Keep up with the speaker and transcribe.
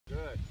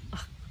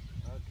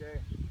Okay,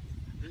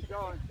 keep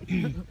going.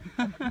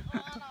 Come on,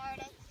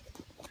 Artie.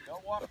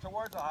 Don't walk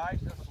towards the height,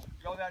 just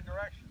go that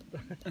direction.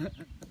 Okay,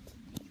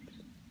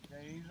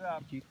 ease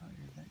up. Did you call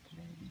your vet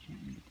today? Did you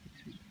want me to take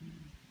Sweet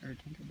Pea or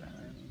Tinkerbell?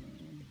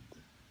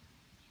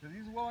 Because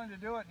he's willing to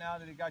do it now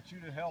that he got you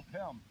to help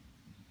him.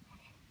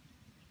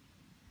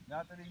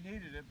 Not that he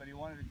needed it, but he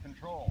wanted to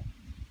control.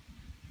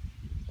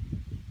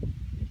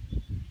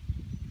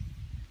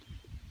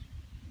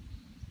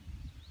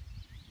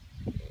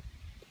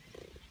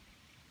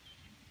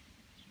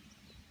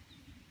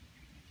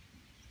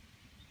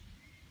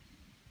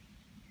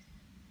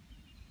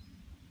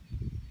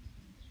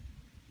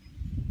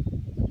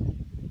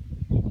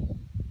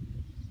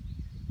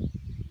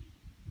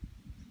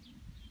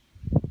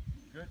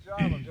 Good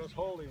job of just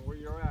holding where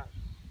you're at.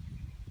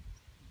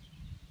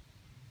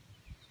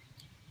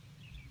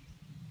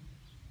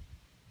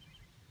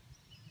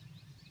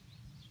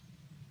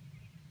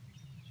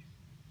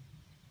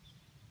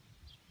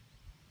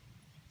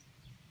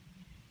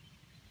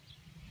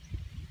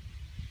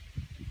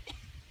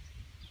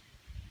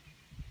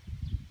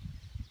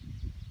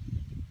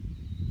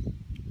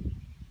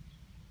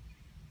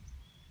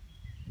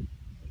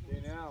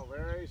 Okay, now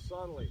very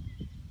subtly,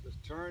 just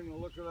turn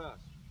and look at us.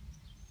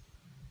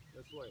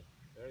 This way.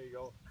 There you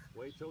go.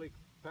 Wait till he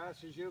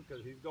passes you,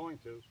 because he's going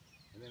to,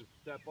 and then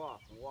step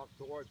off and walk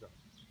towards us.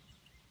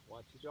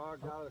 Watch the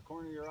dog out of the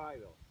corner of your eye,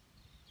 though.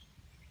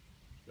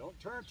 Don't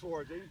turn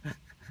towards him.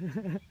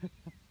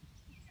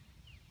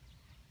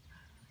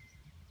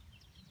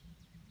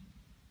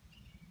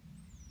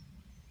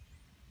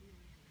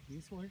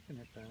 He's working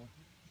it though.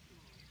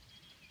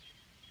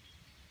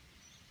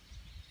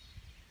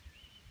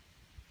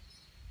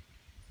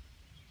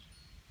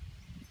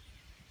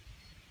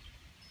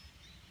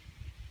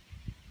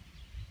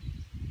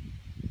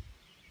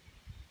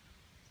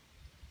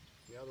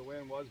 The other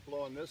wind was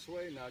blowing this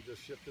way, now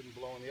just shifted and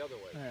blowing the other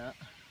way. Yeah.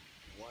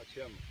 Watch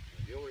him.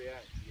 He'll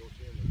react. You'll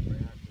see him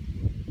react.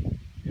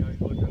 Yeah,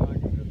 he's looking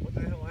like, what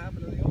the hell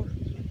happened to the odor?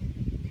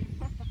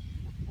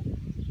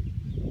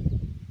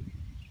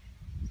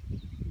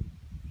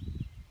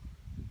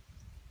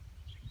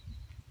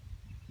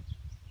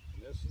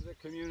 And this is the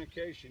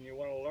communication you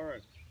want to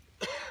learn.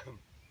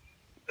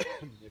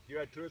 If you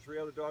had 2 or 3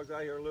 other dogs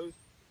out here loose,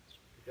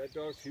 that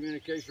dog's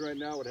communication right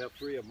now would have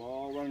 3 of them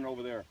all running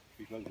over there,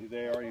 because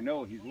they already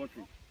know he's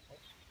looking.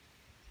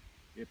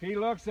 If he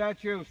looks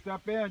at you,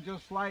 step in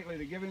just slightly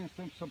to give him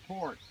some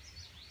support.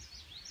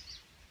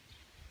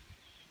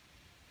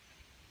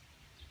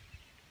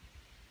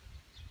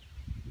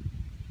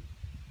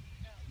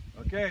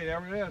 Okay,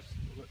 there it is.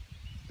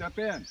 Step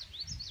in.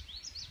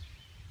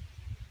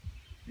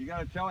 You got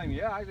to tell him,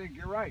 yeah, I think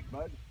you're right,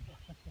 bud.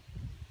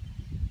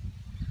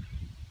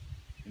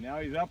 And now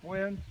he's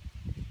upwind.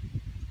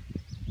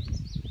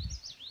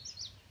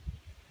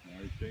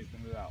 Now he's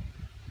chasing it out.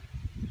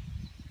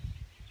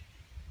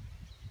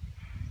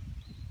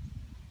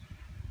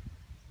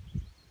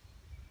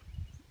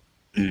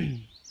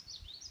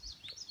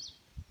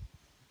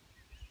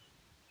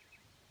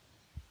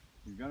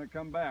 He's gonna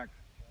come back.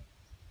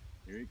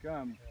 Here he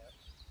comes.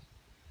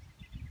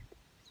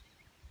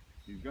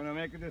 He's gonna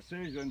make a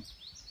decision.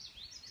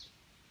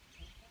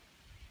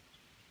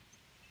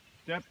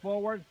 Step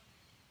forward.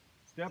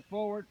 Step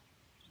forward.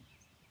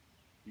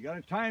 You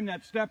gotta time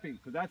that stepping,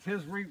 because that's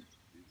his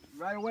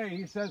right away.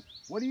 He says,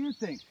 what do you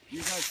think? You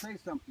gotta say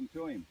something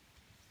to him,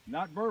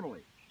 not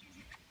verbally.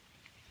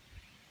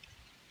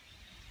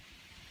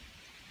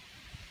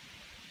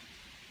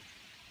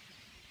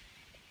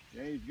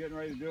 Okay, he's getting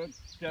ready to do it.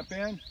 Step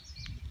in.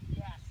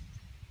 Yes.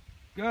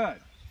 Good.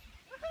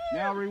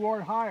 Now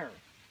reward higher.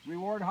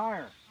 Reward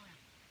higher.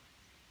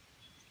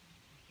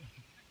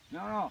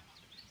 No.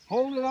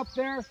 Hold it up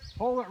there.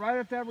 Hold it right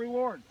at that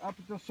reward, up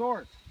at the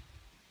source.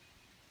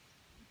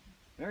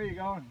 There you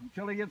go,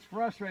 until he gets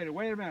frustrated.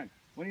 Wait a minute.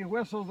 When he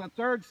whistles the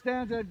 3rd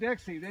stanza of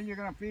Dixie, then you're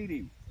going to feed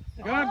him.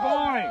 Good boy.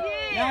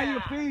 Yeah. Now you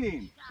feed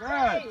him.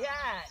 Good.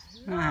 Yes.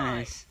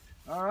 Nice.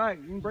 All right,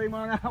 you can bring him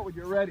on out when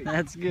you're ready.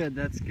 That's good.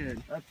 That's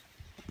good.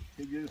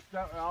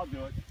 I'll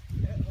do it.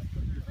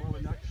 Pull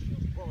it about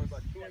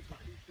 2 inches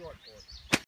too short for it.